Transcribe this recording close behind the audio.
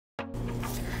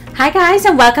Hi guys,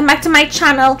 and welcome back to my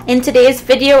channel. In today's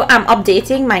video I'm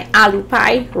updating my aloo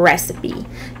pie recipe.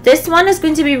 This one is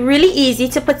going to be really easy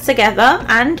to put together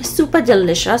and super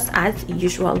delicious as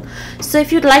usual. So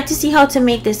if you'd like to see how to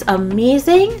make this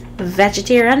amazing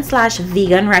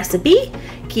vegetarian/vegan recipe,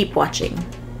 keep watching.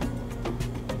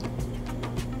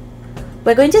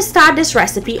 We're going to start this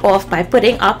recipe off by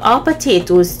putting up our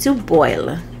potatoes to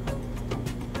boil.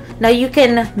 Now you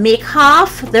can make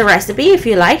half the recipe if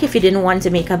you like, if you didn't want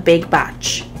to make a big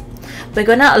batch. We're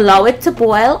going to allow it to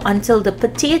boil until the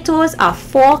potatoes are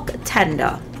fork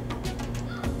tender.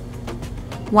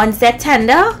 Once they're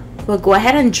tender, we'll go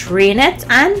ahead and drain it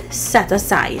and set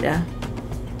aside.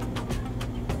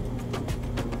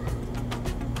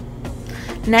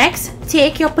 Next,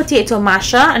 take your potato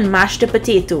masher and mash the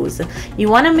potatoes. You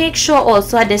want to make sure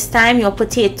also at this time your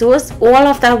potatoes, all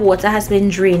of that water has been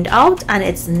drained out and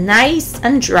it's nice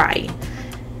and dry.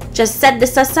 Just set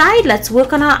this aside. Let's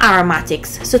work on our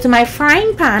aromatics. So to my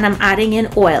frying pan, I'm adding in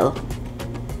oil.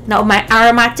 Now my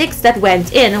aromatics that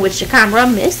went in, which the camera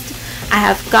missed, I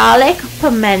have garlic,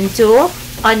 pimento,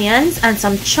 onions, and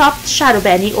some chopped shadon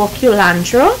beni or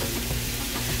culantro.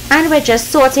 And we're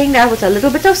just sauteing that with a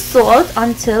little bit of salt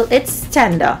until it's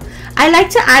tender. I like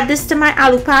to add this to my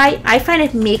aloo pie. I find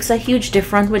it makes a huge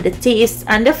difference with the taste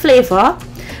and the flavor.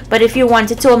 But if you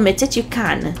wanted to omit it, you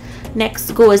can.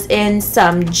 Next goes in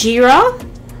some geera.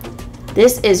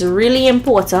 This is really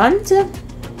important. And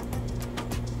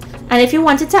if you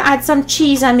wanted to add some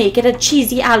cheese and make it a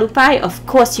cheesy aloo pie, of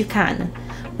course you can.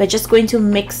 We're just going to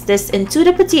mix this into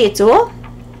the potato.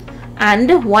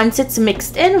 And once it's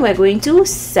mixed in, we're going to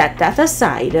set that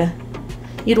aside.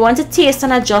 You'd want to taste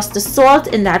and adjust the salt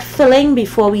in that filling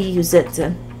before we use it.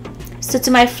 So to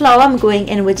my flour, I'm going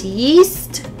in with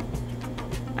yeast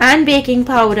and baking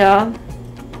powder,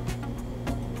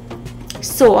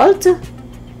 salt,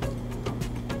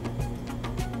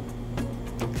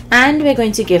 and we're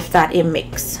going to give that a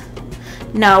mix.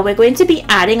 Now we're going to be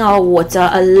adding our water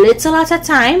a little at a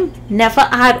time. Never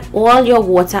add all your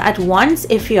water at once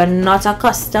if you're not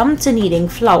accustomed to kneading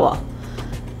flour.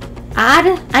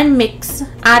 Add and mix,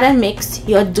 add and mix.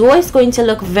 Your dough is going to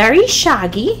look very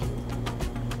shaggy.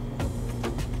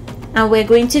 And we're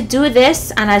going to do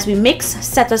this, and as we mix,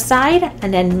 set aside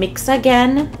and then mix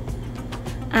again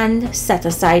and set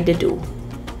aside the dough.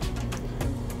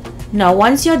 Now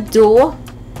once your dough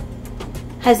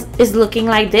is looking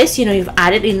like this, you know you've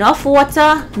added enough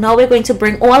water. Now we're going to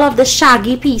bring all of the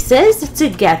shaggy pieces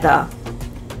together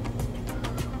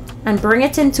and bring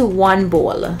it into one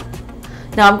bowl.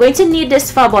 Now I'm going to knead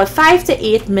this for about 5 to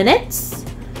 8 minutes.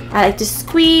 I like to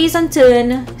squeeze and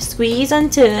turn, squeeze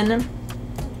and turn.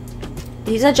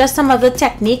 These are just some of the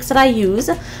techniques that I use.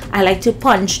 I like to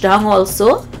punch down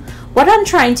also. What I'm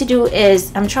trying to do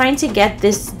is I'm trying to get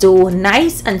this dough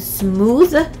nice and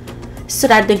smooth, so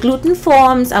that the gluten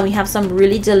forms and we have some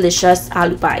really delicious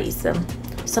aloo pies.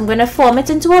 So I'm going to form it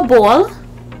into a bowl,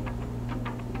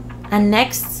 and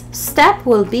next step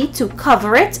will be to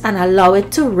cover it and allow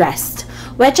it to rest.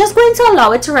 We're just going to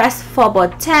allow it to rest for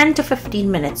about 10 to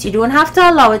 15 minutes. You don't have to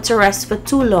allow it to rest for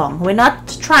too long. We're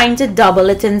not trying to double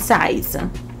it in size.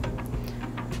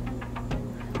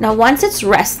 Now once it's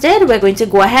rested, we're going to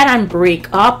go ahead and break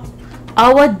up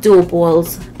our dough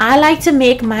balls. I like to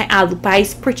make my aloo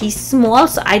pies pretty small,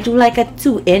 so I do like a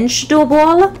 2-inch dough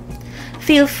ball.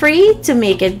 Feel free to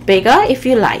make it bigger if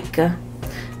you like.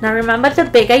 Now remember, the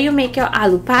bigger you make your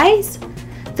aloo pies,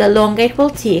 the longer it will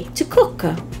take to cook.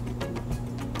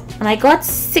 And I got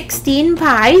 16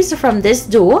 pies from this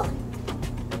dough.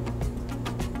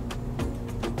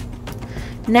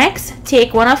 Next,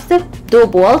 take one of the dough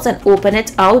balls and open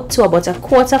it out to about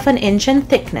 1/4 inch in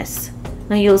thickness.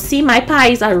 Now you'll see my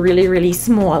pies are really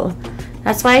small.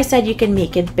 That's why I said you can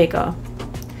make it bigger.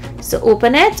 So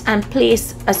open it and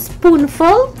place a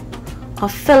spoonful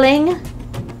of filling.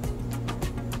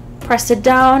 Press it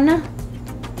down.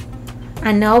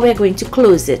 And now we're going to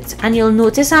close it. And you'll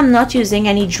notice I'm not using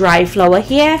any dry flour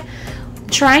here. I'm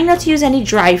trying not to use any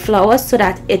dry flour so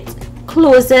that it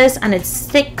closes and it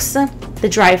sticks. The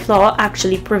dry flour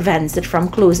actually prevents it from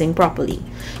closing properly.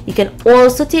 You can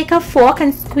also take a fork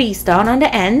and squeeze down on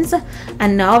the ends,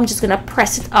 and now I'm just going to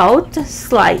press it out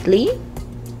slightly,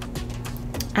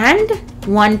 and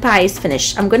one pie is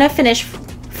finished. I'm going to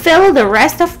fill the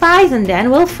rest of pies, and then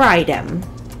we'll fry them.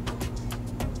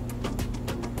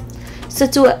 So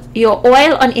to your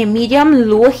oil on a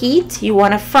medium-low heat, you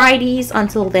want to fry these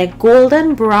until they're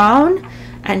golden brown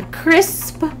and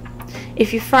crisp.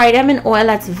 If you fry them in oil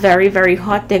that's very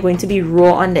hot, they're going to be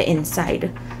raw on the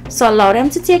inside. So allow them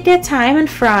to take their time and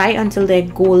fry until they're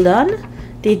golden.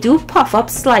 They do puff up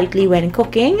slightly when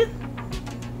cooking.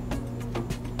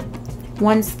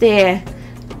 Once they're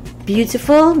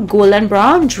beautiful golden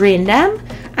brown, drain them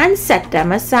and set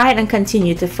them aside and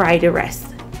continue to fry the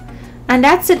rest. And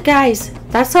that's it, guys.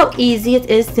 That's how easy it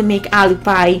is to make aloo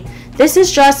pie. This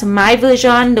is just my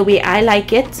version, the way I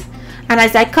like it. And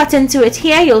as I cut into it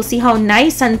here, you'll see how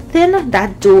nice and thin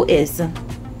that dough is.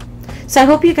 So I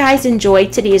hope you guys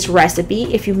enjoyed today's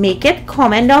recipe. If you make it,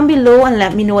 comment down below and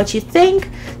let me know what you think.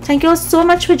 Thank you all so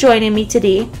much for joining me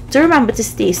today. Do remember to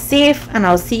stay safe, and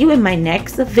I'll see you in my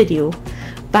next video.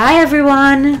 Bye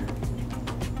everyone.